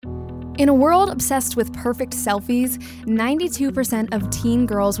In a world obsessed with perfect selfies, 92% of teen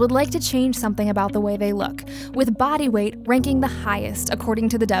girls would like to change something about the way they look, with body weight ranking the highest according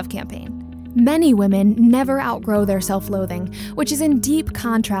to the Dove campaign. Many women never outgrow their self-loathing, which is in deep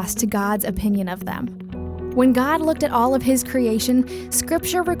contrast to God's opinion of them. When God looked at all of his creation,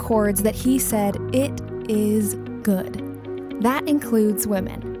 Scripture records that he said, "It is good." That includes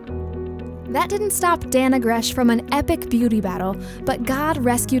women. That didn't stop Dannah Gresh from an epic beauty battle, but God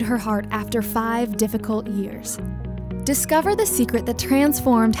rescued her heart after 5 difficult years. Discover the secret that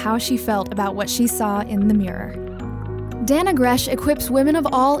transformed how she felt about what she saw in the mirror. Dannah Gresh equips women of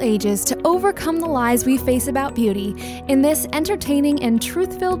all ages to overcome the lies we face about beauty in this entertaining and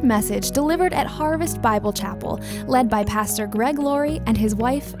truth-filled message delivered at Harvest Bible Chapel, led by Pastor Greg Laurie and his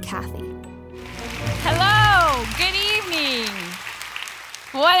wife, Kathy. Hello, good evening.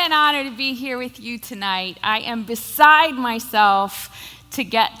 What an honor to be here with you tonight. I am beside myself to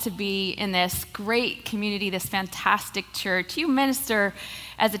get to be in this great community, this fantastic church. You minister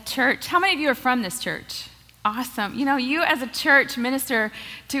as a church. How many of you are from this church? Awesome. You know, you as a church minister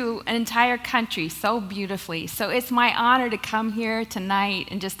to an entire country so beautifully. So it's my honor to come here tonight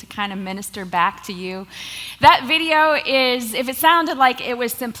and just to kind of minister back to you. That video is, if it sounded like it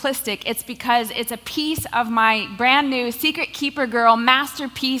was simplistic, it's because it's a piece of my brand new Secret Keeper Girl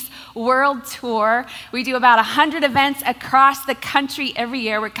Masterpiece World Tour. We do about 100 events across the country every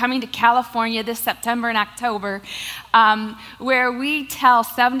year. We're coming to California this September and October, where we tell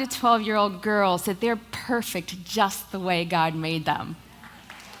 7 to 12-year-old girls that they're perfect just the way God made them.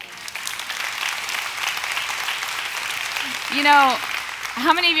 You know,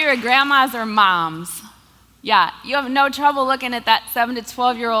 how many of you are grandmas or moms? Yeah, you have no trouble looking at that 7 to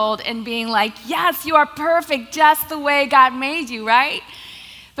 12-year-old and being like, yes, you are perfect just the way God made you, right?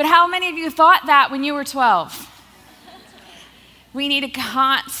 But how many of you thought that when you were 12? We need a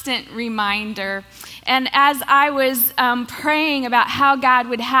constant reminder. And as I was praying about how God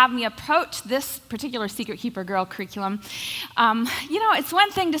would have me approach this particular Secret Keeper Girl curriculum, it's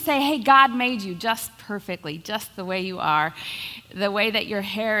one thing to say, hey, God made you just perfectly, just the way you are, the way that your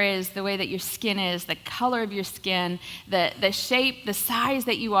hair is, the way that your skin is, the color of your skin, the shape, the size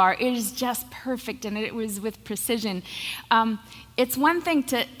that you are. It is just perfect, and it was with precision. It's one thing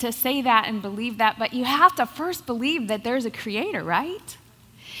to say that and believe that, but you have to first believe that there's a creator, right?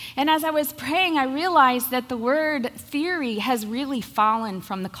 And as I was praying, I realized that the word theory has really fallen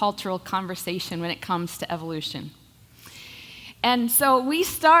from the cultural conversation when it comes to evolution. And so we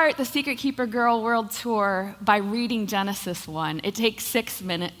start the Secret Keeper Girl World Tour by reading Genesis 1. It takes 6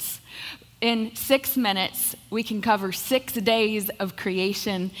 minutes. In 6 minutes, we can cover 6 days of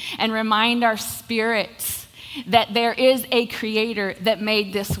creation and remind our spirits that there is a creator that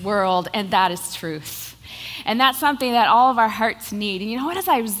made this world, and that is truth. And that's something that all of our hearts need. And you know what? As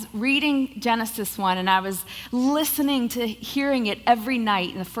I was reading Genesis 1 and I was listening to hearing it every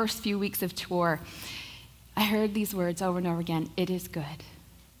night in the first few weeks of tour, I heard these words over and over again. It is good.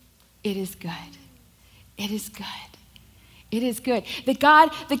 It is good. It is good. It is good. That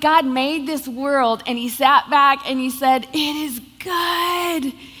God made this world, and he sat back and he said, it is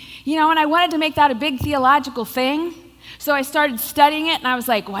good. You know, and I wanted to make that a big theological thing. So I started studying it, and I was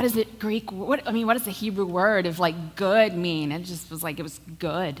like, what is it Greek? What does the Hebrew word of like good mean? It just was like, it was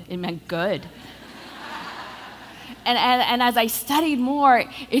good. It meant good. And as I studied more,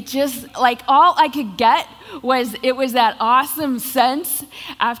 it just, like, all I could get was, it was that awesome sense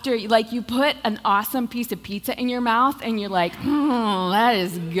after, like, you put an awesome piece of pizza in your mouth, and you're like, that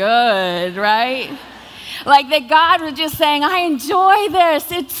is good, right? Like that God was just saying, I enjoy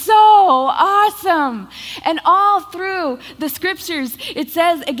this. It's so awesome. And all through the scriptures, it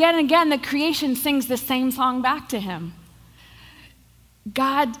says again and again that creation sings the same song back to him.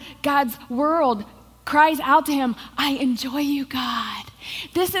 God's world cries out to him, I enjoy you, God.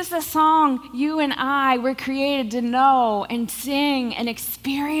 This is the song you and I were created to know and sing and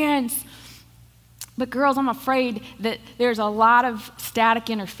experience. But girls, I'm afraid that there's a lot of static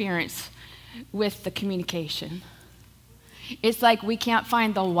interference with the communication. It's like we can't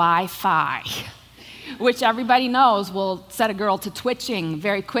find the Wi-Fi, which everybody knows will set a girl to twitching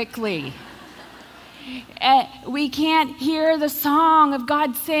very quickly. We can't hear the song of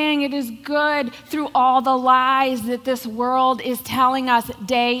God saying it is good through all the lies that this world is telling us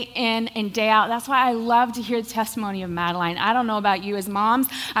day in and day out. That's why I love to hear the testimony of Madeline. I don't know about you as moms.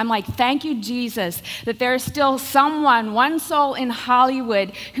 I'm like, thank you, Jesus, that there is still someone, one soul in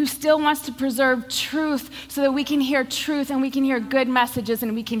Hollywood who still wants to preserve truth so that we can hear truth and we can hear good messages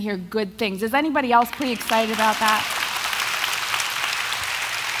and we can hear good things. Is anybody else pretty excited about that?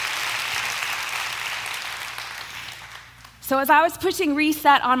 So as I was pushing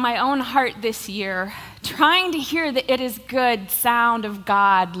reset on my own heart this year, trying to hear the "it is good" sound of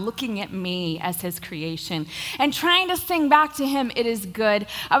God looking at me as his creation, and trying to sing back to him, "It is good,"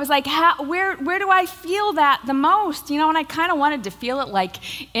 I was like, where do I feel that the most? And I kind of wanted to feel it like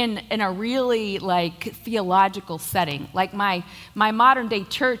in a really like theological setting, like my modern day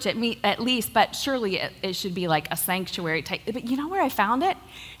church at least, but surely it should be like a sanctuary type. But you know where I found it?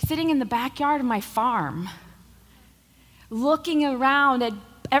 Sitting in the backyard of my farm, looking around at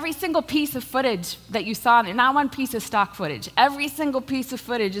every single piece of footage that you saw in there, not one piece of stock footage. Every single piece of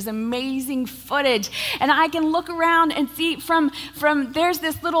footage is amazing footage. And I can look around and see from there's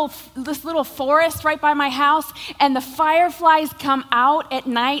this little forest right by my house, and the fireflies come out at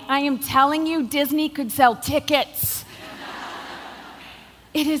night. I am telling you, Disney could sell tickets.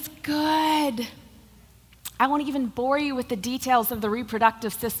 It is good. I won't even bore you with the details of the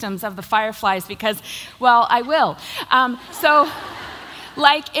reproductive systems of the fireflies because, well, I will.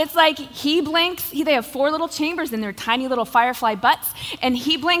 It's like he blinks, they have 4 little chambers in their tiny little firefly butts, and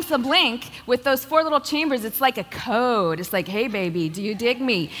he blinks a blink with those 4 little chambers. It's like a code. It's like, "Hey, baby, do you dig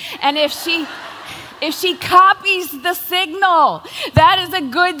me?" And if she copies the signal, that is a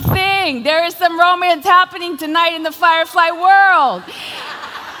good thing. There is some romance happening tonight in the firefly world.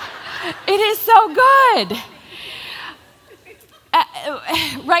 It is so good.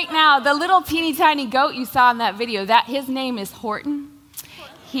 Right now, the little teeny tiny goat you saw in that video, his name is Horton.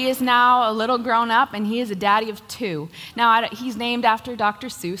 He is now a little grown up, and he is a daddy of 2. Now, he's named after Dr.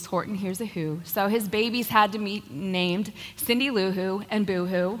 Seuss, Horton Hears a Who. So his babies had to be named Cindy Lou Who and Boo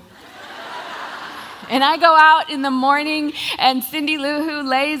Hoo. And I go out in the morning, and Cindy Lou Who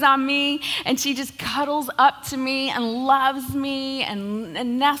lays on me, and she just cuddles up to me and loves me and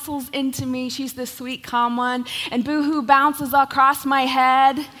nestles into me. She's the sweet, calm one. And Boo Hoo bounces across my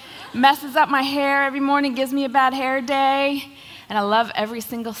head, messes up my hair every morning, gives me a bad hair day. And I love every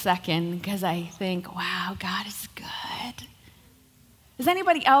single second because I think, wow, God is good. Is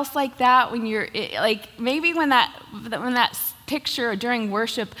anybody else like that when you're, like, maybe when that picture during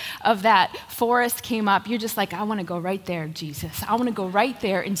worship of that forest came up, you're just like, I want to go right there, Jesus. I want to go right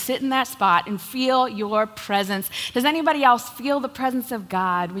there and sit in that spot and feel your presence. Does anybody else feel the presence of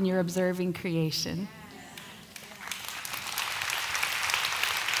God when you're observing creation?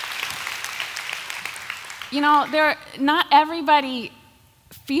 Not everybody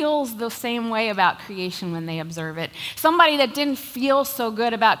feels the same way about creation when they observe it. Somebody that didn't feel so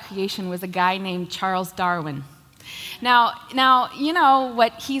good about creation was a guy named Charles Darwin. Now, you know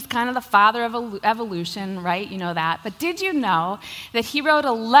what? He's kind of the father of evolution, right? You know that. But did you know that he wrote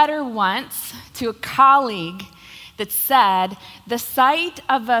a letter once to a colleague that said, "The sight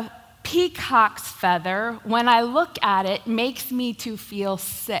of a peacock's feather, when I look at it, makes me to feel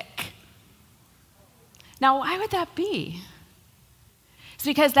sick." Now, why would that be? It's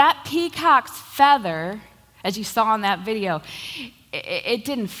because that peacock's feather, as you saw in that video, it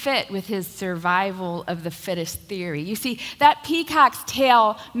didn't fit with his survival of the fittest theory. You see, that peacock's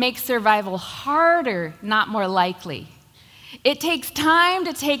tail makes survival harder, not more likely. It takes time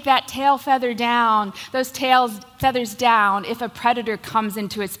to take that tail feather down, those feathers down, if a predator comes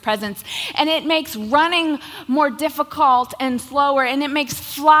into its presence. And it makes running more difficult and slower, and it makes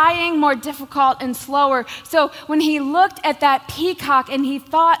flying more difficult and slower. So when he looked at that peacock and he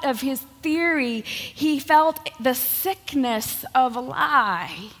thought of his theory, he felt the sickness of a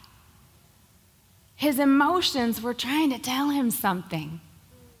lie. His emotions were trying to tell him something.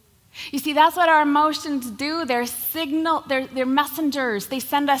 You see, that's what our emotions do. They're messengers. They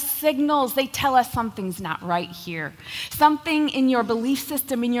send us signals. They tell us something's not right here. Something in your belief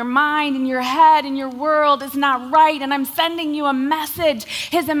system, in your mind, in your head, in your world is not right, and I'm sending you a message.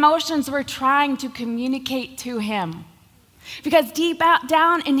 His emotions were trying to communicate to him. Because deep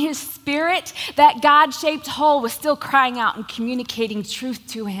down in his spirit, that God-shaped hole was still crying out and communicating truth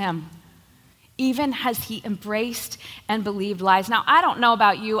to him, even as he embraced and believed lies. Now, I don't know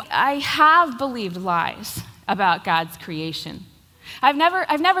about you. I have believed lies about God's creation. I've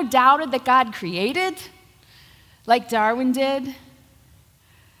never doubted that God created, like Darwin did.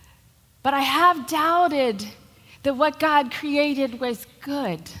 But I have doubted that what God created was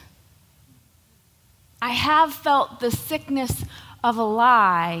good. I have felt the sickness of a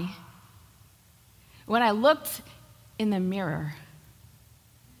lie when I looked in the mirror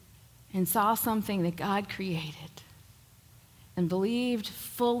and saw something that God created and believed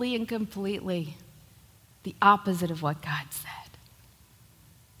fully and completely the opposite of what God said.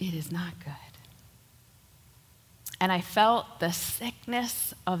 It is not good. And I felt the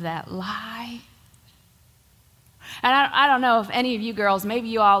sickness of that lie. And I don't know if any of you girls, maybe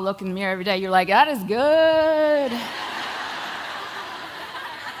you all look in the mirror every day, you're like, that is good.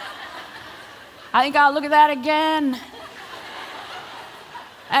 I think I'll look at that again.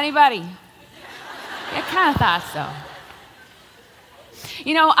 Anybody? I kind of thought so.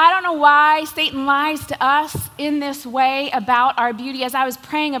 You know, I don't know why Satan lies to us in this way about our beauty. As I was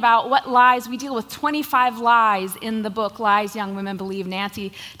praying about what lies, we deal with 25 lies in the book, Lies Young Women Believe,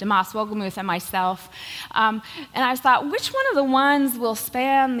 Nancy DeMoss Wogelmuth and myself. And I thought, which one of the ones will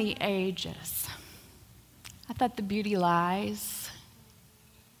span the ages? I thought the beauty lies.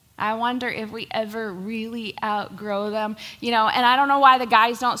 I wonder if we ever really outgrow them. You know, and I don't know why the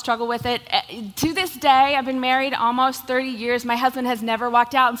guys don't struggle with it. To this day, I've been married almost 30 years. My husband has never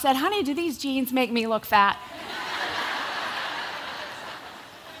walked out and said, honey, do these jeans make me look fat?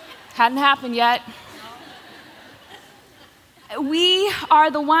 Hadn't happened yet. We are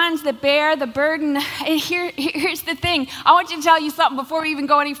the ones that bear the burden. And here's the thing. I want you to tell you something before we even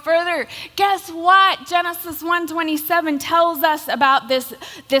go any further. Guess what? Genesis 1:27 tells us about this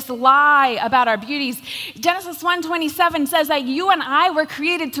lie about our beauties. Genesis 1:27 says that you and I were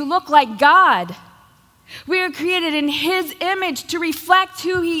created to look like God. We were created in His image to reflect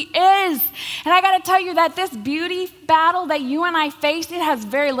who He is. And I got to tell you that this beauty battle that you and I face, it has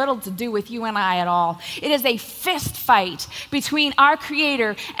very little to do with you and I at all. It is a fist fight between our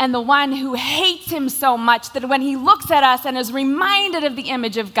Creator and the one who hates Him so much that when He looks at us and is reminded of the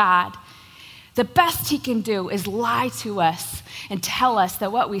image of God, the best He can do is lie to us and tell us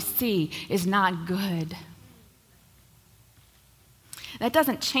that what we see is not good. That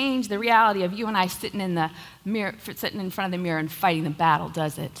doesn't change the reality of you and I sitting in front of the mirror and fighting the battle,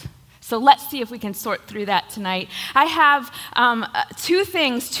 does it? So let's see if we can sort through that tonight. I have two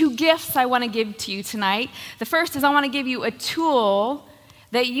gifts I want to give to you tonight. The first is I want to give you a tool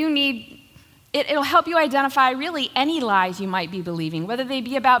that you need. It'll help you identify really any lies you might be believing, whether they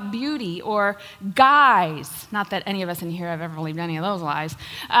be about beauty or guys. Not that any of us in here have ever believed any of those lies.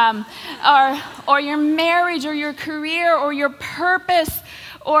 Or your marriage or your career or your purpose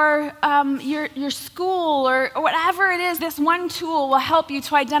or your school or whatever it is. This one tool will help you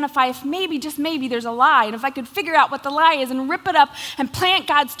to identify if maybe, just maybe, there's a lie. And if I could figure out what the lie is and rip it up and plant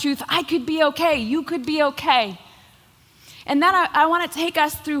God's truth, I could be okay. You could be okay. And then I want to take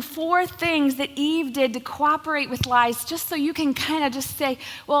us through 4 things that Eve did to cooperate with lies, just so you can kind of just say,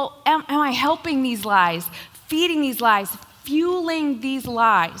 well, am I helping these lies, feeding these lies, fueling these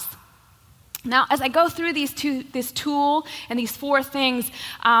lies? Now, as I go through this tool and these 4 things,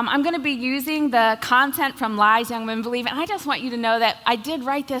 I'm going to be using the content from Lies Young Women Believe, and I just want you to know that I did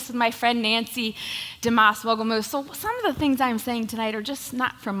write this with my friend Nancy DeMoss Wogelmuth. So some of the things I'm saying tonight are just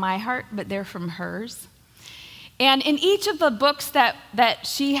not from my heart, but they're from hers. And in each of the books that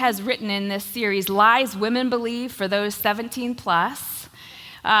she has written in this series, Lies Women Believe for those 17 plus,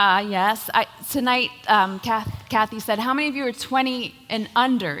 tonight Kathy said, how many of you are 20 and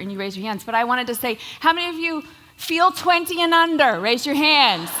under? And you raise your hands. But I wanted to say, how many of you feel 20 and under? Raise your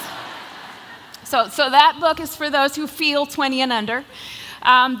hands. So that book is for those who feel 20 and under.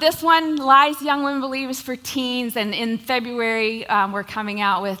 This one, Lies Young Women Believe, is for teens, and in February, we're coming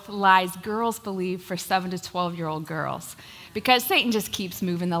out with Lies Girls Believe for 7 to 12-year-old girls, because Satan just keeps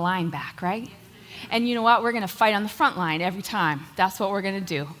moving the line back, right? And you know what? We're going to fight on the front line every time. That's what we're going to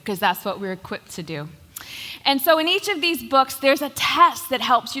do, because that's what we're equipped to do. And so in each of these books, there's a test that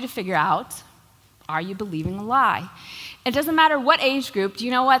helps you to figure out, are you believing a lie? It doesn't matter what age group. Do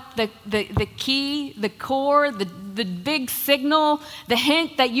you know what the key, the core, the big signal, the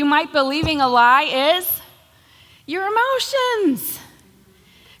hint that you might be believing a lie is? Your emotions.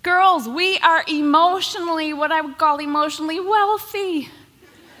 Girls, we are emotionally, what I would call emotionally wealthy.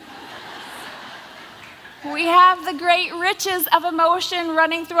 We have the great riches of emotion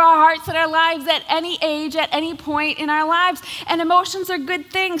running through our hearts and our lives at any age, at any point in our lives. And emotions are good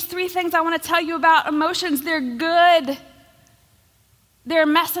things. 3 things I want to tell you about emotions. They're good. They're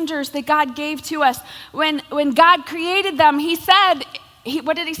messengers that God gave to us. When God created them, He said,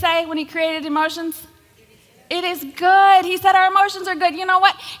 what did He say when He created emotions? It is good. He said our emotions are good. You know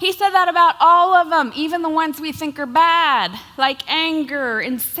what? He said that about all of them, even the ones we think are bad, like anger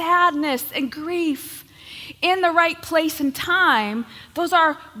and sadness and grief. In the right place and time, those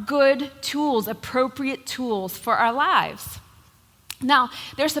are good tools, appropriate tools for our lives. Now,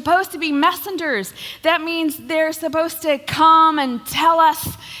 they're supposed to be messengers. That means they're supposed to come and tell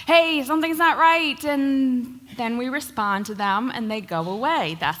us, hey, something's not right, and then we respond to them and they go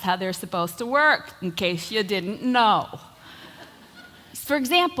away. That's how they're supposed to work, in case you didn't know. For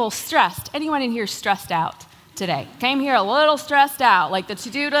example, stressed. Anyone in here stressed out today? Came here a little stressed out, like the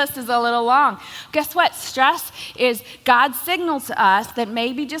to-do list is a little long. Guess what? Stress is God's signal to us that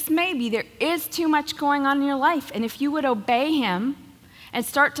maybe, just maybe, there is too much going on in your life. And if you would obey Him and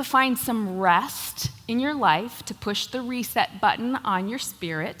start to find some rest in your life to push the reset button on your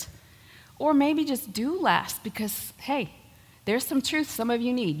spirit, or maybe just do less because, hey, there's some truth some of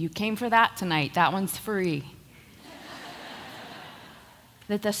you need. You came for that tonight. That one's free.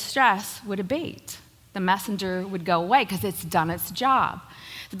 That the stress would abate. The messenger would go away because it's done its job.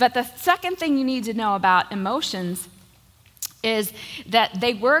 But the second thing you need to know about emotions is that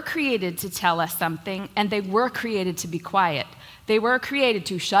they were created to tell us something, and they were created to be quiet. They were created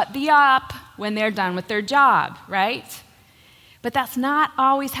to shut thee up when they're done with their job, right? But that's not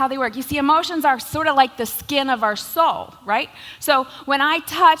always how they work. You see, emotions are sort of like the skin of our soul, right? So when I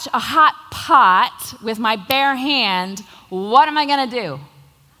touch a hot pot with my bare hand, what am I going to do?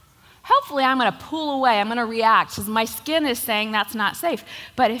 Hopefully, I'm going to pull away. I'm going to react because my skin is saying that's not safe.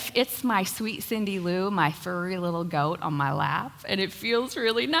 But if it's my sweet Cindy Lou, my furry little goat on my lap, and it feels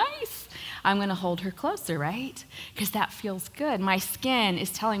really nice, I'm going to hold her closer, right? Because that feels good. My skin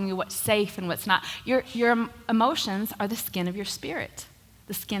is telling me what's safe and what's not. Your emotions are the skin of your spirit,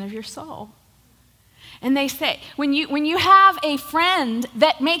 the skin of your soul. And they say, when you have a friend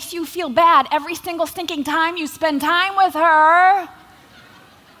that makes you feel bad every single stinking time you spend time with her,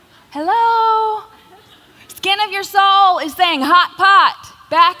 hello? Skin of your soul is saying, hot pot,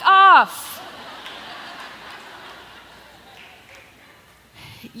 back off.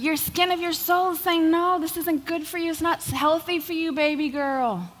 Your skin of your soul is saying, no, this isn't good for you. It's not healthy for you, baby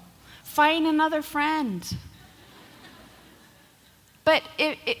girl. Find another friend. But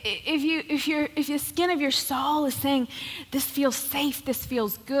if your skin of your soul is saying, this feels safe, this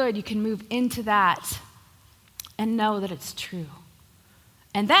feels good, you can move into that and know that it's true.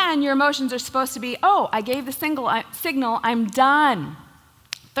 And then your emotions are supposed to be, oh, I gave the signal, I'm done.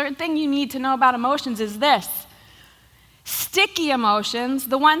 Third thing you need to know about emotions is this. Sticky emotions,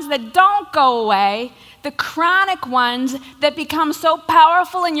 the ones that don't go away, the chronic ones that become so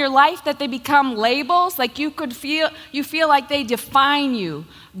powerful in your life that they become labels, like you feel like they define you.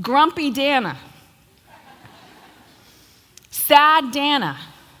 Grumpy Dana. Sad Dana.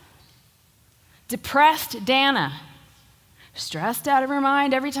 Depressed Dana. Stressed out of her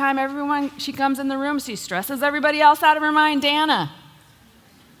mind every time she comes in the room, she stresses everybody else out of her mind, Dana.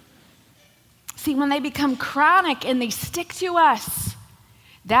 See, when they become chronic and they stick to us,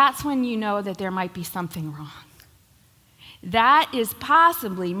 that's when you know that there might be something wrong. That is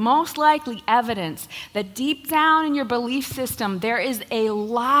possibly, most likely, evidence that deep down in your belief system, there is a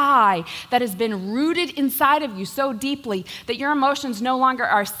lie that has been rooted inside of you so deeply that your emotions no longer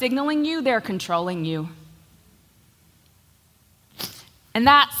are signaling you, they're controlling you. And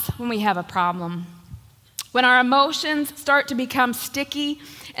that's when we have a problem. When our emotions start to become sticky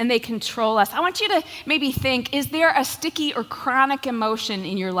and they control us. I want you to maybe think, is there a sticky or chronic emotion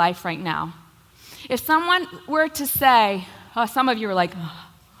in your life right now? If someone were to say, oh, some of you are like, oh.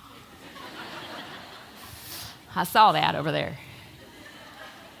 I saw that over there.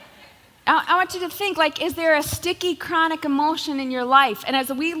 I want you to think, like, is there a sticky, chronic emotion in your life? And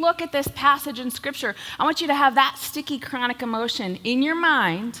as we look at this passage in Scripture, I want you to have that sticky, chronic emotion in your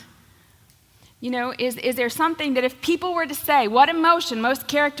mind. You know, is there something that if people were to say, what emotion most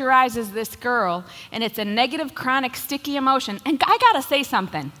characterizes this girl, and it's a negative, chronic, sticky emotion, and I gotta say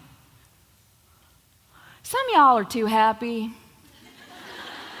something. Some of y'all are too happy.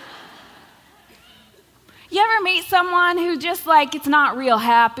 You ever meet someone who just like, it's not real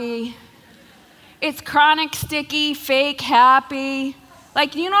happy? It's chronic, sticky, fake happy.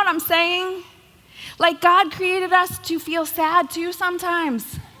 Like, you know what I'm saying? Like, God created us to feel sad too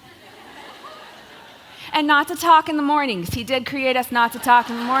sometimes. And not to talk in the mornings. He did create us not to talk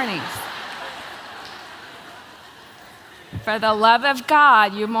in the mornings. For the love of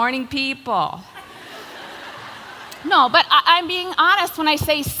God, you morning people. No, but I'm being honest when I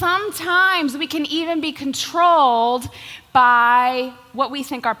say sometimes we can even be controlled by what we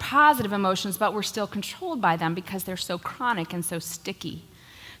think are positive emotions, but we're still controlled by them because they're so chronic and so sticky.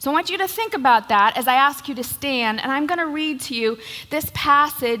 So I want you to think about that as I ask you to stand, and I'm going to read to you this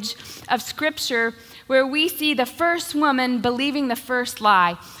passage of Scripture where we see the first woman believing the first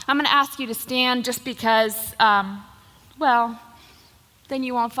lie. I'm going to ask you to stand just because, then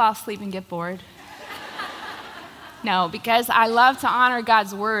you won't fall asleep and get bored. No, because I love to honor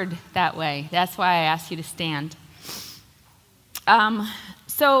God's word that way. That's why I ask you to stand.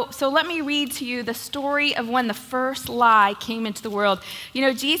 So let me read to you the story of when the first lie came into the world. You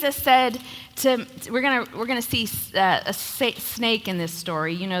know, Jesus said we're gonna see a snake in this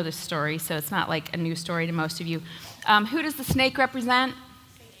story. You know this story, so it's not like a new story to most of you. Who does the snake represent?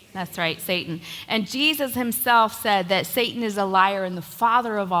 That's right, Satan. And Jesus himself said that Satan is a liar and the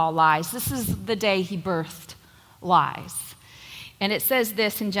father of all lies. This is the day he birthed lies. And it says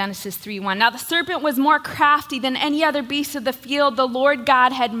this in Genesis 3:1. Now the serpent was more crafty than any other beast of the field the Lord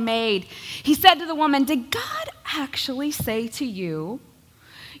God had made. He said to the woman, did God actually say to you,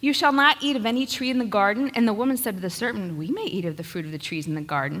 you shall not eat of any tree in the garden? And the woman said to the serpent, we may eat of the fruit of the trees in the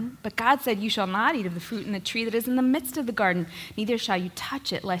garden. But God said, you shall not eat of the fruit in the tree that is in the midst of the garden, neither shall you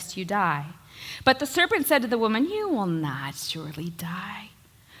touch it, lest you die. But the serpent said to the woman, you will not surely die.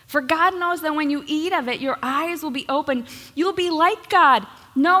 For God knows that when you eat of it, your eyes will be opened. You will be like God,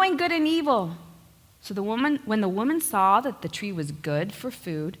 knowing good and evil. So when the woman saw that the tree was good for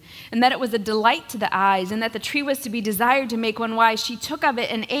food, and that it was a delight to the eyes, and that the tree was to be desired to make one wise, she took of it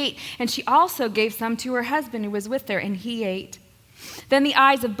and ate, and she also gave some to her husband who was with her, and he ate. Then the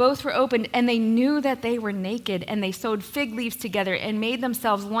eyes of both were opened, and they knew that they were naked, and they sewed fig leaves together and made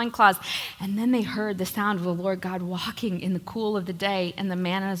themselves loincloths. And then they heard the sound of the Lord God walking in the cool of the day, and the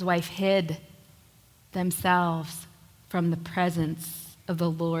man and his wife hid themselves from the presence of the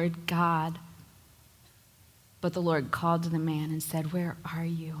Lord God. But the Lord called to the man and said, where are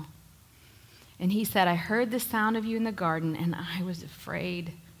you? And he said, I heard the sound of you in the garden, and I was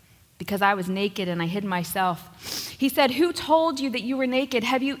afraid, because I was naked and I hid myself. He said, who told you that you were naked?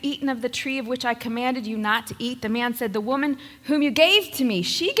 Have you eaten of the tree of which I commanded you not to eat? The man said, the woman whom you gave to me,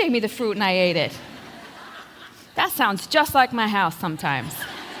 she gave me the fruit and I ate it. That sounds just like my house sometimes.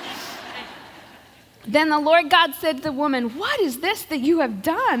 Then the Lord God said to the woman, what is this that you have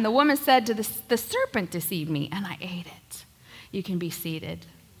done? The woman said to the serpent deceived me and I ate it. You can be seated.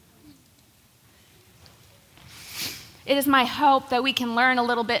 It is my hope that we can learn a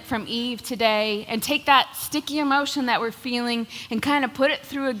little bit from Eve today and take that sticky emotion that we're feeling and kind of put it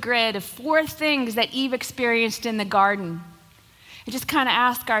through a grid of 4 things that Eve experienced in the garden. And just kind of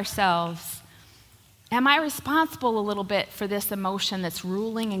ask ourselves, am I responsible a little bit for this emotion that's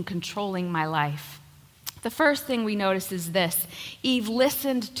ruling and controlling my life? The first thing we notice is this. Eve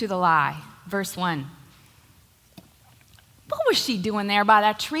listened to the lie. Verse 1. What was she doing there by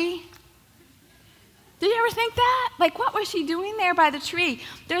that tree? Did you ever think that? Like, what was she doing there by the tree?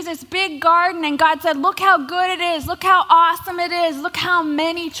 There's this big garden, and God said, look how good it is. Look how awesome it is. Look how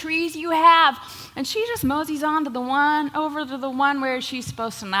many trees you have. And she just moseys on to over to the one where she's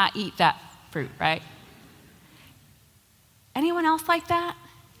supposed to not eat that fruit, right? Anyone else like that?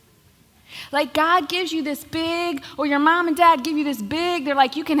 Like God gives you this big, or your mom and dad give you this big, they're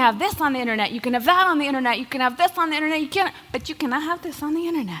like, you can have this on the internet, you can have that on the internet, you can have this on the internet, but you cannot have this on the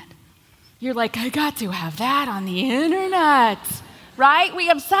internet. You're like, I got to have that on the internet, right? We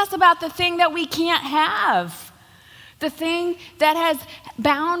obsess about the thing that we can't have. The thing that has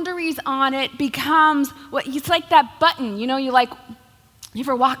boundaries on it becomes, it's like that button, you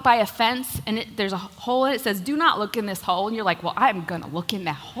ever walk by a fence and there's a hole in it, says, do not look in this hole, and you're like, well, I'm gonna look in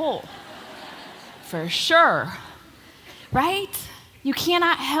that hole. For sure, right? You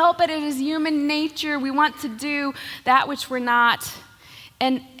cannot help it. It is human nature. We want to do that which we're not.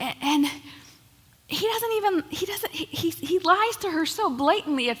 And he lies to her so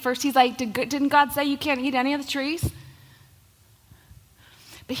blatantly at first. He's like, didn't God say you can't eat any of the trees?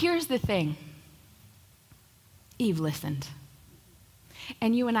 But here's the thing. Eve listened.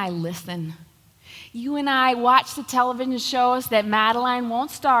 And you and I listen. You and I watch the television shows that Madeline won't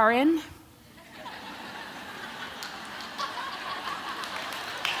star in.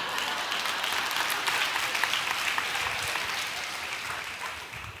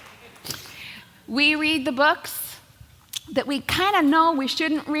 We read the books that we kind of know we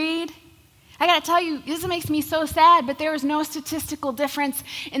shouldn't read. I got to tell you, this makes me so sad, but there is no statistical difference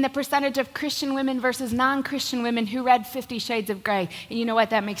in the percentage of Christian women versus non-Christian women who read 50 Shades of Grey. And you know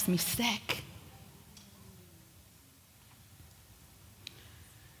what? That makes me sick.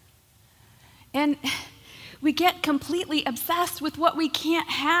 And we get completely obsessed with what we can't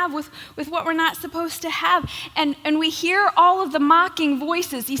have, with what we're not supposed to have. And we hear all of the mocking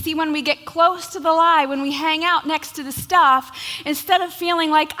voices. You see, when we get close to the lie, when we hang out next to the stuff, instead of feeling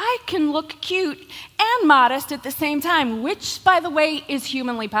like I can look cute and modest at the same time, which, by the way, is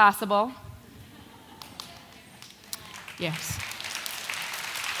humanly possible. Yes.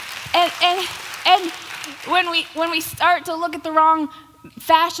 And when we start to look at the wrong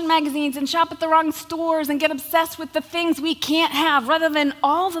fashion magazines and shop at the wrong stores and get obsessed with the things we can't have rather than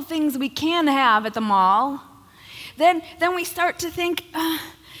all the things we can have at the mall, then we start to think,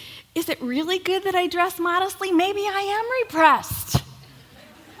 is it really good that I dress modestly? Maybe I am repressed.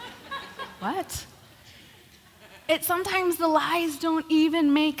 What? Sometimes the lies don't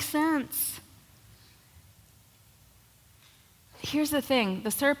even make sense. Here's the thing. The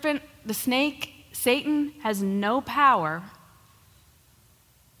serpent, the snake, Satan has no power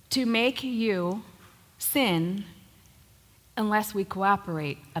to make you sin unless we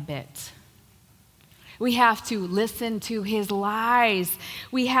cooperate a bit. We have to listen to his lies.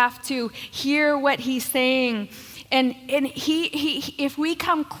 We have to hear what he's saying. And if we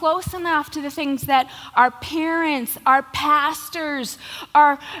come close enough to the things that our parents, our pastors,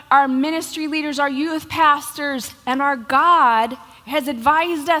 our ministry leaders, our youth pastors, and our God has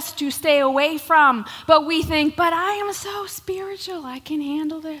advised us to stay away from, but we think, but I am so spiritual, I can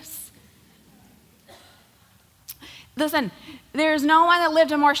handle this. Listen, there's no one that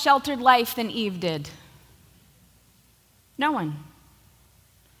lived a more sheltered life than Eve did. No one.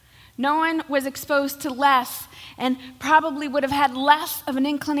 No one was exposed to less and probably would have had less of an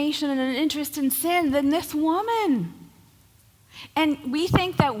inclination and an interest in sin than this woman. And we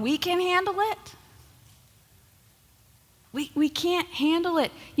think that we can handle it. We can't handle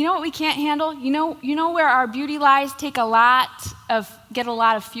it. You know what we can't handle? You know where our beauty lies get a lot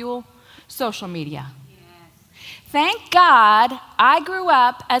of fuel? Social media. Yes. Thank God I grew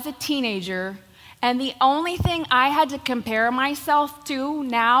up as a teenager, and the only thing I had to compare myself to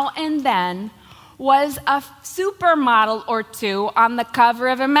now and then was a supermodel or two on the cover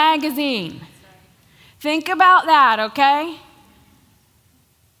of a magazine. Think about that, okay?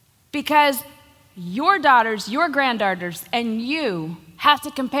 Because your daughters, your granddaughters, and you have to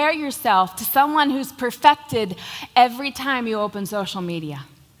compare yourself to someone who's perfected every time you open social media.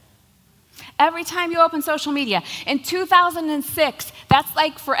 Every time you open social media. In 2006, that's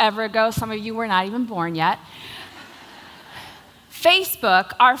like forever ago. Some of you were not even born yet.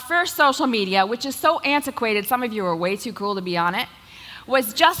 Facebook, our first social media, which is so antiquated, some of you are way too cool to be on it,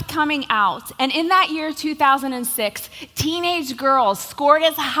 was just coming out. And in that year, 2006, teenage girls scored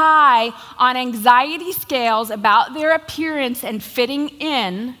as high on anxiety scales about their appearance and fitting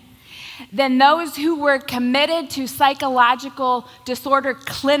in than those who were committed to psychological disorder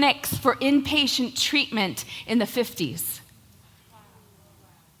clinics for inpatient treatment in the 50s.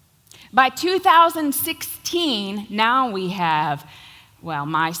 By 2016, now we have,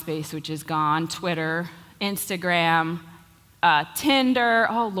 MySpace, which is gone, Twitter, Instagram, Tinder,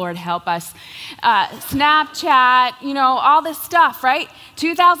 oh Lord help us, Snapchat, all this stuff, right?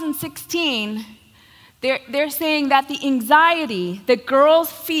 2016, they're saying that the anxiety that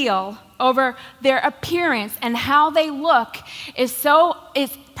girls feel over their appearance and how they look is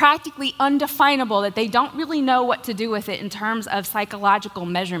practically undefinable, that they don't really know what to do with it in terms of psychological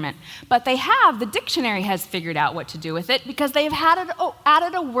measurement. But the dictionary has figured out what to do with it because they've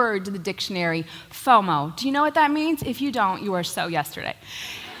added a word to the dictionary, FOMO. Do you know what that means? If you don't, you are so yesterday.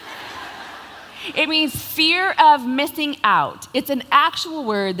 It means fear of missing out. It's an actual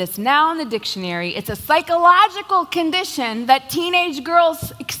word that's now in the dictionary. It's a psychological condition that teenage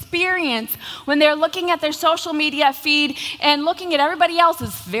girls experience when they're looking at their social media feed and looking at everybody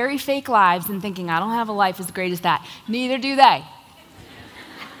else's very fake lives and thinking, I don't have a life as great as that. Neither do they.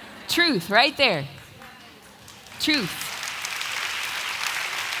 Truth, right there. Truth.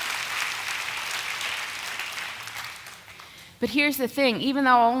 But here's the thing, even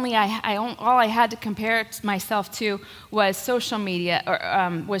though all I had to compare myself to was social media, or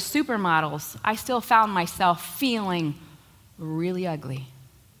was supermodels, I still found myself feeling really ugly.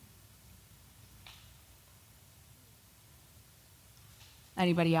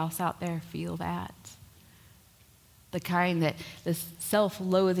 Anybody else out there feel that? The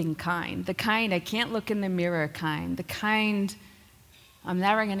self-loathing kind, the kind I can't look in the mirror kind, the kind I'm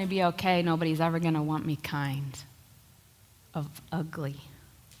never going to be okay, nobody's ever going to want me kind. Of ugly.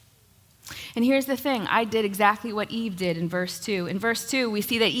 And here's the thing, I did exactly what Eve did in verse 2. In verse 2, we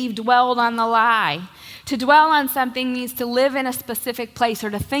see that Eve dwelled on the lie. To dwell on something means to live in a specific place or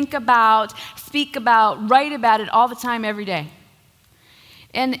to think about, speak about, write about it all the time, every day.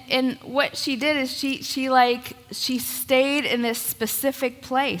 And what she did is she stayed in this specific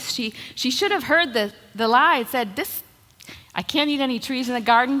place. She should have heard the lie. It said, I can't eat any trees in the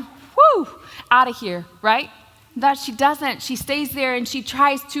garden. Whoo, out of here, right? That she doesn't. She stays there and she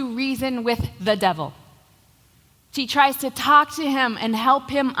tries to reason with the devil. She tries to talk to him and help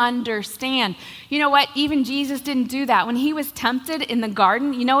him understand. You know what? Even Jesus didn't do that. When he was tempted in the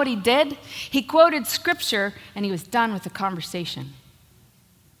garden, you know what he did? He quoted scripture and he was done with the conversation.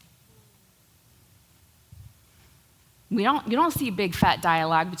 You don't see big fat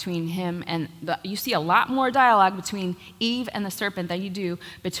dialogue between him and you see a lot more dialogue between Eve and the serpent than you do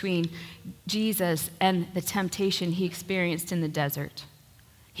between Jesus and the temptation he experienced in the desert.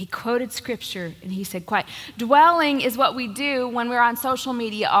 He quoted scripture and he said, quiet. Dwelling is what we do when we're on social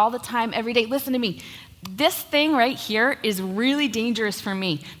media all the time, every day. Listen to me. This thing right here is really dangerous for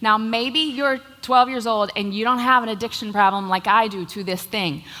me. Now, maybe you're 12 years old and you don't have an addiction problem like I do to this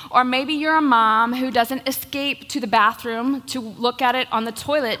thing. Or maybe you're a mom who doesn't escape to the bathroom to look at it on the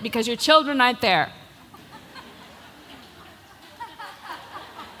toilet because your children aren't there.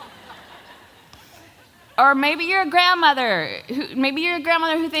 Or maybe you're a grandmother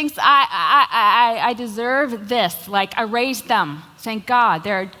who thinks, I deserve this. Like, I raised them. Thank God,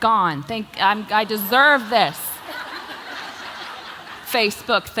 they're gone. I deserve this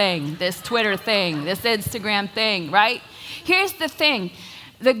Facebook thing, this Twitter thing, this Instagram thing, right? Here's the thing.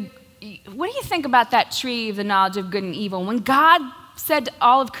 What do you think about that tree of the knowledge of good and evil? When God said to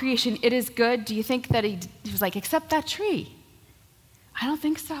all of creation, it is good, do you think that he was like, except that tree? I don't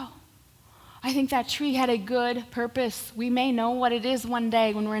think so. I think that tree had a good purpose. We may know what it is one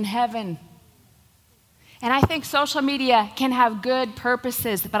day when we're in heaven. And I think social media can have good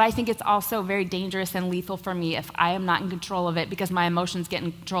purposes, but I think it's also very dangerous and lethal for me if I am not in control of it, because my emotions get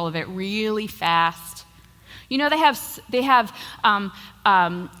in control of it really fast. You know, they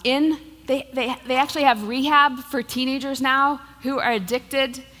actually have rehab for teenagers now who are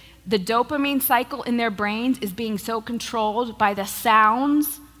addicted. The dopamine cycle in their brains is being so controlled by the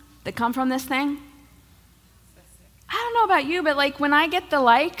sounds that come from this thing. I don't know about you, but like when I get the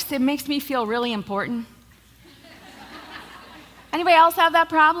likes, it makes me feel really important. Anybody else have that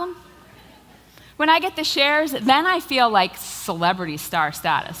problem? When I get the shares, then I feel like celebrity star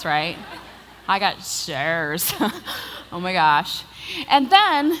status, right? I got shares. Oh my gosh. And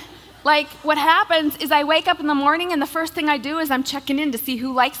then, like, what happens is I wake up in the morning and the first thing I do is I'm checking in to see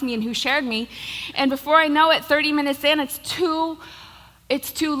who likes me and who shared me. And before I know it, 30 minutes in, it's too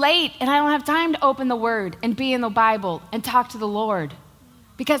late, and I don't have time to open the Word and be in the Bible and talk to the Lord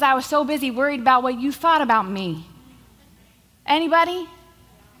because I was so busy worried about what you thought about me. Anybody?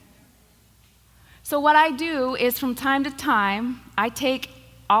 So what I do is from time to time, I take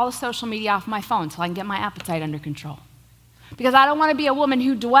all the social media off my phone so I can get my appetite under control. Because I don't want to be a woman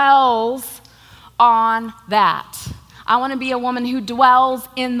who dwells on that. I want to be a woman who dwells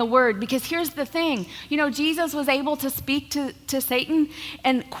in the Word. Because here's the thing. You know, Jesus was able to speak to Satan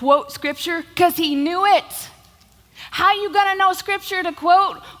and quote Scripture because he knew it. How are you going to know Scripture to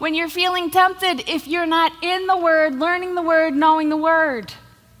quote when you're feeling tempted if you're not in the Word, learning the Word, knowing the Word?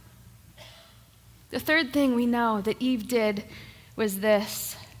 The third thing we know that Eve did was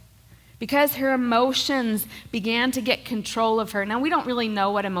this. Because her emotions began to get control of her. Now, we don't really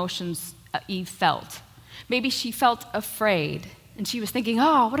know what emotions Eve felt. Maybe she felt afraid, and she was thinking,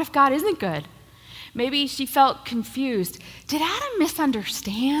 oh, what if God isn't good? Maybe she felt confused. Did Adam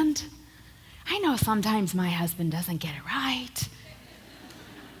misunderstand? I know sometimes my husband doesn't get it right.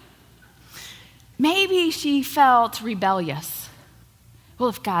 Maybe she felt rebellious. Well,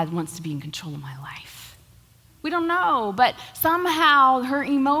 if God wants to be in control of my life. We don't know, but somehow her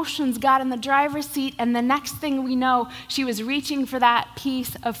emotions got in the driver's seat, and the next thing we know, she was reaching for that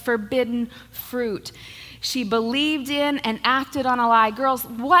piece of forbidden fruit. She believed in and acted on a lie. Girls,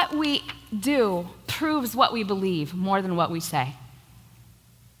 what we do proves what we believe more than what we say.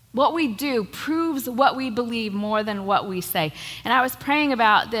 What we do proves what we believe more than what we say. And I was praying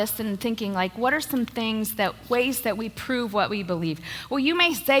about this and thinking, like, what are some ways that we prove what we believe? Well, you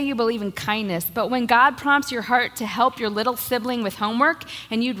may say you believe in kindness, but when God prompts your heart to help your little sibling with homework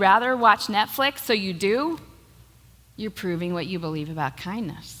and you'd rather watch Netflix, so you do, you're proving what you believe about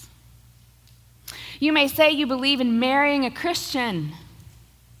kindness. You may say you believe in marrying a Christian,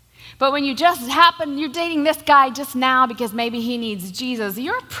 but when you're dating this guy just now because maybe he needs Jesus,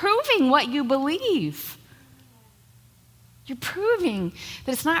 you're proving what you believe. You're proving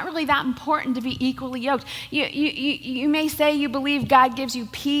that it's not really that important to be equally yoked. You may say you believe God gives you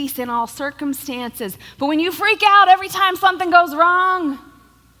peace in all circumstances, but when you freak out every time something goes wrong,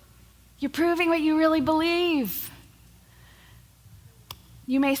 you're proving what you really believe.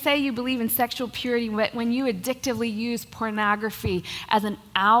 You may say you believe in sexual purity, but when you addictively use pornography as an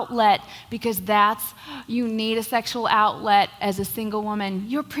outlet because you need a sexual outlet as a single woman,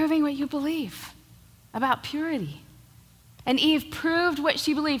 you're proving what you believe about purity. And Eve proved what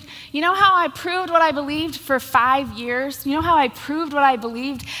she believed. You know how I proved what I believed for 5 years? You know how I proved what I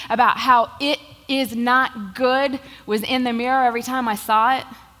believed about how it is not good was in the mirror every time I saw it?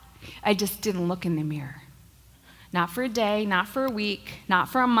 I just didn't look in the mirror. Not for a day, not for a week, not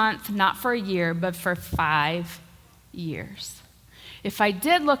for a month, not for a year, but for 5 years. If I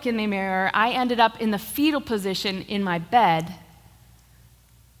did look in the mirror, I ended up in the fetal position in my bed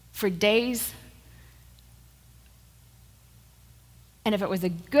for days. And if it was a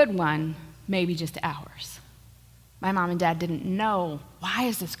good one, maybe just hours. My mom and dad didn't know, why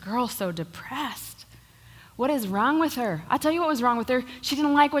is this girl so depressed? What is wrong with her? I'll tell you what was wrong with her. She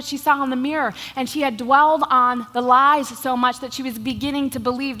didn't like what she saw in the mirror, and she had dwelled on the lies so much that she was beginning to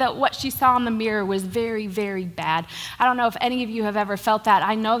believe that what she saw in the mirror was very, very bad. I don't know if any of you have ever felt that.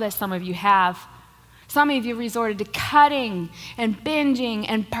 I know that some of you have. Some of you resorted to cutting and binging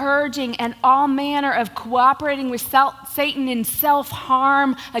and purging and all manner of cooperating with Satan in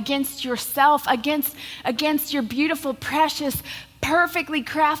self-harm against yourself, against your beautiful, precious, perfectly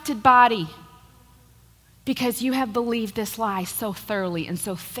crafted body. Because you have believed this lie so thoroughly and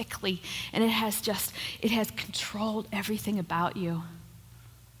so thickly, and it has controlled everything about you.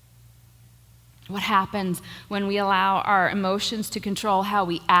 What happens when we allow our emotions to control how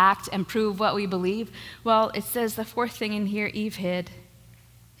we act and prove what we believe? Well, it says the fourth thing in here, Eve hid.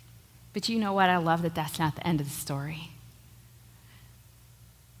 But you know what? I love that that's not the end of the story.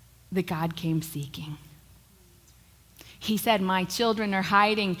 That God came seeking. He said, my children are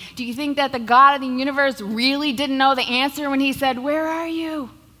hiding. Do you think that the God of the universe really didn't know the answer when he said, where are you?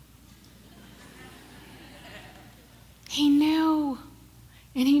 He knew.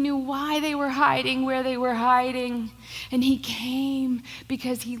 And he knew why they were hiding, where they were hiding. And he came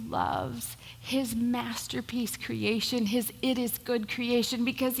because he loves his masterpiece creation, his it is good creation,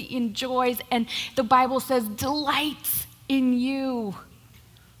 because he enjoys, and the Bible says, delights in you.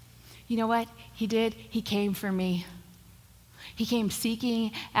 You know what he did? He came for me. He came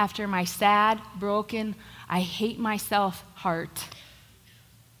seeking after my sad, broken, I hate myself heart.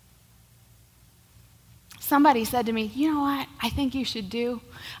 Somebody said to me, you know what I think you should do?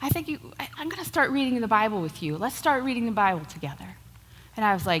 I'm going to start reading the Bible with you. Let's start reading the Bible together. And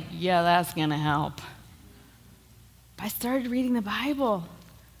I was like, yeah, that's going to help. I started reading the Bible.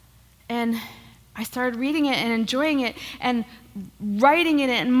 And I started reading it and enjoying it and writing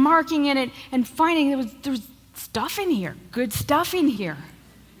in it and marking in it and finding there was stuff in here, good stuff in here.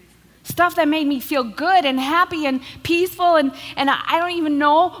 Stuff that made me feel good and happy and peaceful, and I don't even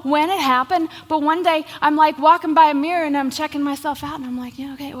know when it happened, but one day I'm like walking by a mirror and I'm checking myself out and I'm like,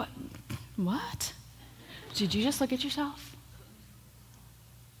 yeah, okay, what? Did you just look at yourself?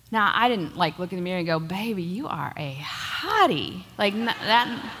 Now, I didn't like look in the mirror and go, baby, you are a hottie. Like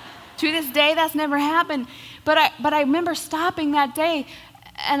that, to this day, that's never happened. But I remember stopping that day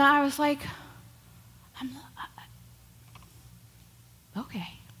and I was like,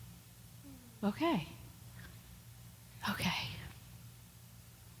 Okay.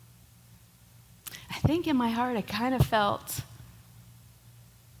 I think in my heart I kind of felt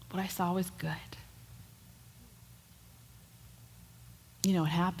what I saw was good. You know what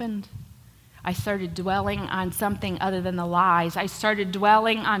happened? I started dwelling on something other than the lies. I started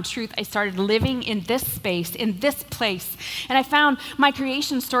dwelling on truth. I started living in this space, in this place. And I found my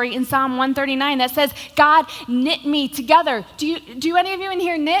creation story in Psalm 139 that says, God knit me together. Do any of you in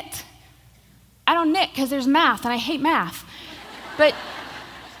here knit? I don't knit because there's math and I hate math. But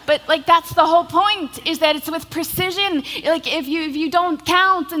like that's the whole point, is that it's with precision. Like if you don't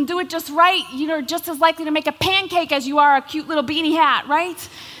count and do it just right, you're just as likely to make a pancake as you are a cute little beanie hat, right?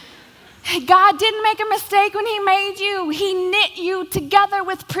 God didn't make a mistake when he made you. He knit you together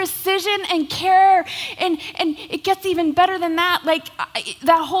with precision and care. And it gets even better than that. Like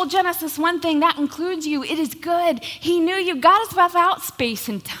that whole Genesis 1 thing, that includes you. It is good. He knew you. God is without space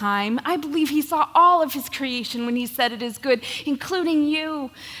and time. I believe he saw all of his creation when he said it is good, including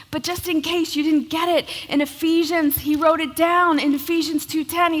you. But just in case you didn't get it, in Ephesians, he wrote it down. In Ephesians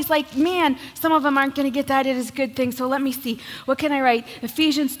 2:10, he's like, man, some of them aren't going to get that it is good thing. So let me see. What can I write?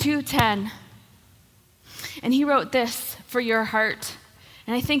 Ephesians 2:10. And he wrote this for your heart.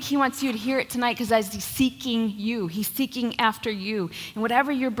 And I think he wants you to hear it tonight because as he's seeking you, he's seeking after you. And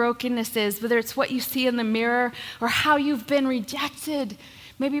whatever your brokenness is, whether it's what you see in the mirror or how you've been rejected,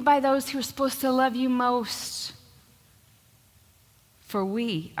 maybe by those who are supposed to love you most. For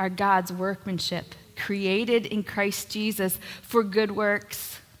we are God's workmanship, created in Christ Jesus for good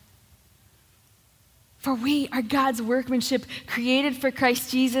works. For we are God's workmanship, created for Christ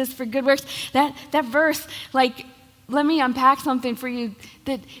Jesus for good works. That verse, like, let me unpack something for you.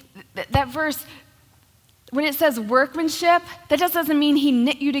 That verse, when it says workmanship, that just doesn't mean he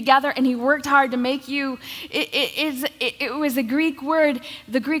knit you together and he worked hard to make you. It was a Greek word,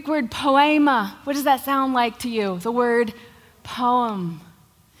 the Greek word poema. What does that sound like to you? The word poem.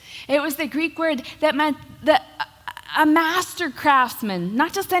 It was the Greek word that meant that a master craftsman,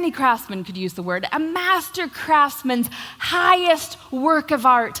 not just any craftsman could use the word, a master craftsman's highest work of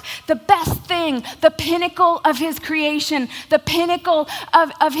art, the best thing, the pinnacle of his creation, the pinnacle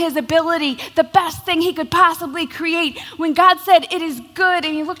of his ability, the best thing he could possibly create. When God said, it is good,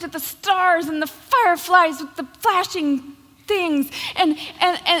 and he looked at the stars and the fireflies with the flashing things and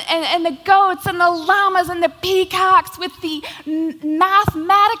the goats and the llamas and the peacocks with the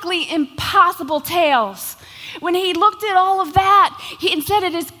mathematically impossible tails. When he looked at all of that and said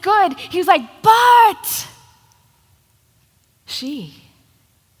it is good, he was like, but she's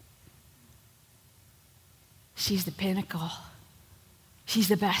the pinnacle. She's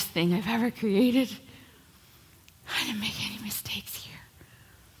the best thing I've ever created. I didn't make any mistakes here.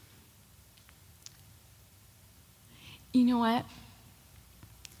 You know what?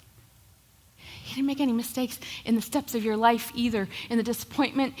 He didn't make any mistakes in the steps of your life either, in the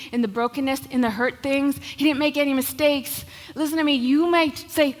disappointment, in the brokenness, in the hurt things. He didn't make any mistakes. Listen to me, you might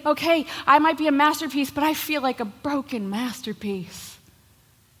say, okay, I might be a masterpiece, but I feel like a broken masterpiece.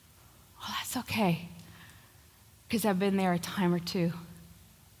 Well, that's okay, because I've been there a time or two.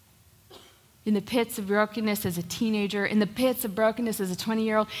 In the pits of brokenness as a teenager, in the pits of brokenness as a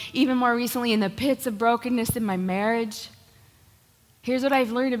 20-year-old, even more recently in the pits of brokenness in my marriage. Here's what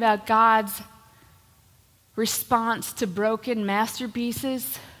I've learned about God's response to broken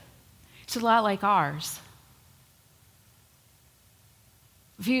masterpieces. It's a lot like ours.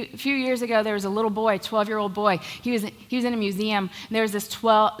 A few years ago, there was a little boy, 12-year-old boy. He was in a museum, and there was this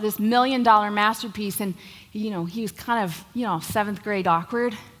 $1 million masterpiece, and he was kind of, 7th grade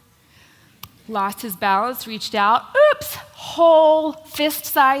awkward. Lost his balance, reached out, oops, whole,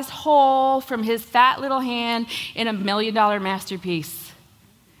 fist-sized hole from his fat little hand in a $1 million masterpiece.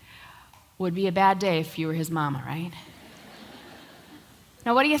 Would be a bad day if you were his mama, right?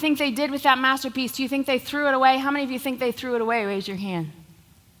 Now, what do you think they did with that masterpiece? Do you think they threw it away? How many of you think they threw it away? Raise your hand.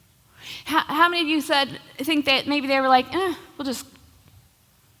 How many of you think that maybe they were like, it's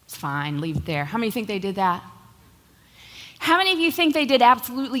fine, leave it there? How many think they did that? How many of you think they did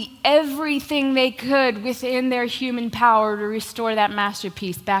absolutely everything they could within their human power to restore that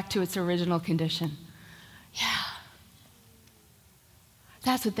masterpiece back to its original condition? Yeah.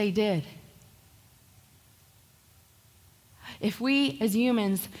 That's what they did. If we as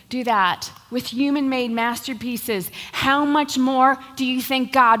humans do that with human-made masterpieces, how much more do you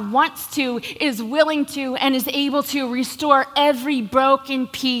think God wants to, is willing to, and is able to restore every broken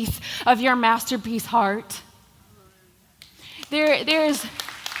piece of your masterpiece heart? There is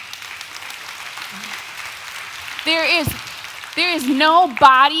no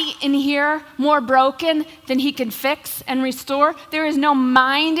body in here more broken than he can fix and restore. There is no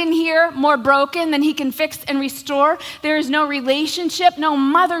mind in here more broken than he can fix and restore. There is no relationship, no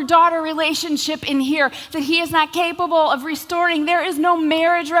mother-daughter relationship in here that he is not capable of restoring. There is no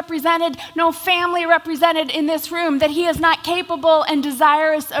marriage represented, no family represented in this room that he is not capable and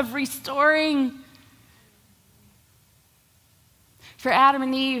desirous of restoring. For Adam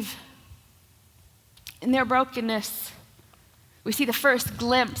and Eve, in their brokenness, we see the first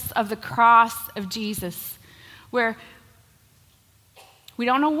glimpse of the cross of Jesus, where we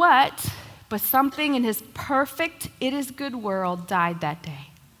don't know what, but something in his perfect, it is good world died that day.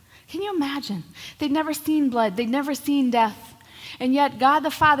 Can you imagine? They'd never seen blood. They'd never seen death. And yet God the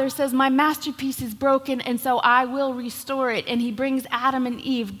Father says, my masterpiece is broken, and so I will restore it. And he brings Adam and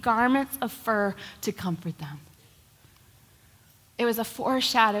Eve garments of fur to comfort them. It was a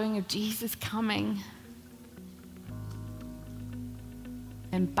foreshadowing of Jesus coming.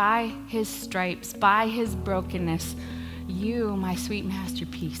 And by his stripes, by his brokenness, you, my sweet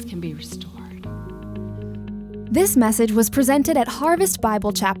masterpiece, can be restored. This message was presented at Harvest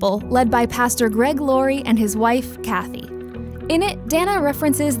Bible Chapel, led by Pastor Greg Laurie and his wife, Kathy. In it, Dana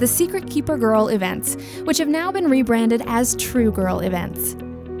references the Secret Keeper Girl events, which have now been rebranded as True Girl events.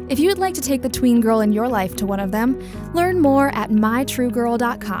 If you'd like to take the tween girl in your life to one of them, learn more at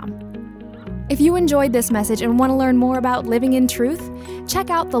mytruegirl.com. If you enjoyed this message and want to learn more about living in truth, check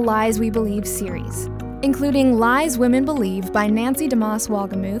out the Lies We Believe series, including Lies Women Believe by Nancy DeMoss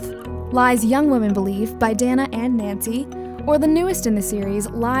Wolgemuth, Lies Young Women Believe by Dana and Nancy, or the newest in the series,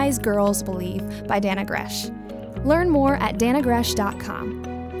 Lies Girls Believe by Dana Gresh. Learn more at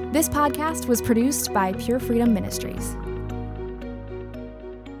danagresh.com. This podcast was produced by Pure Freedom Ministries.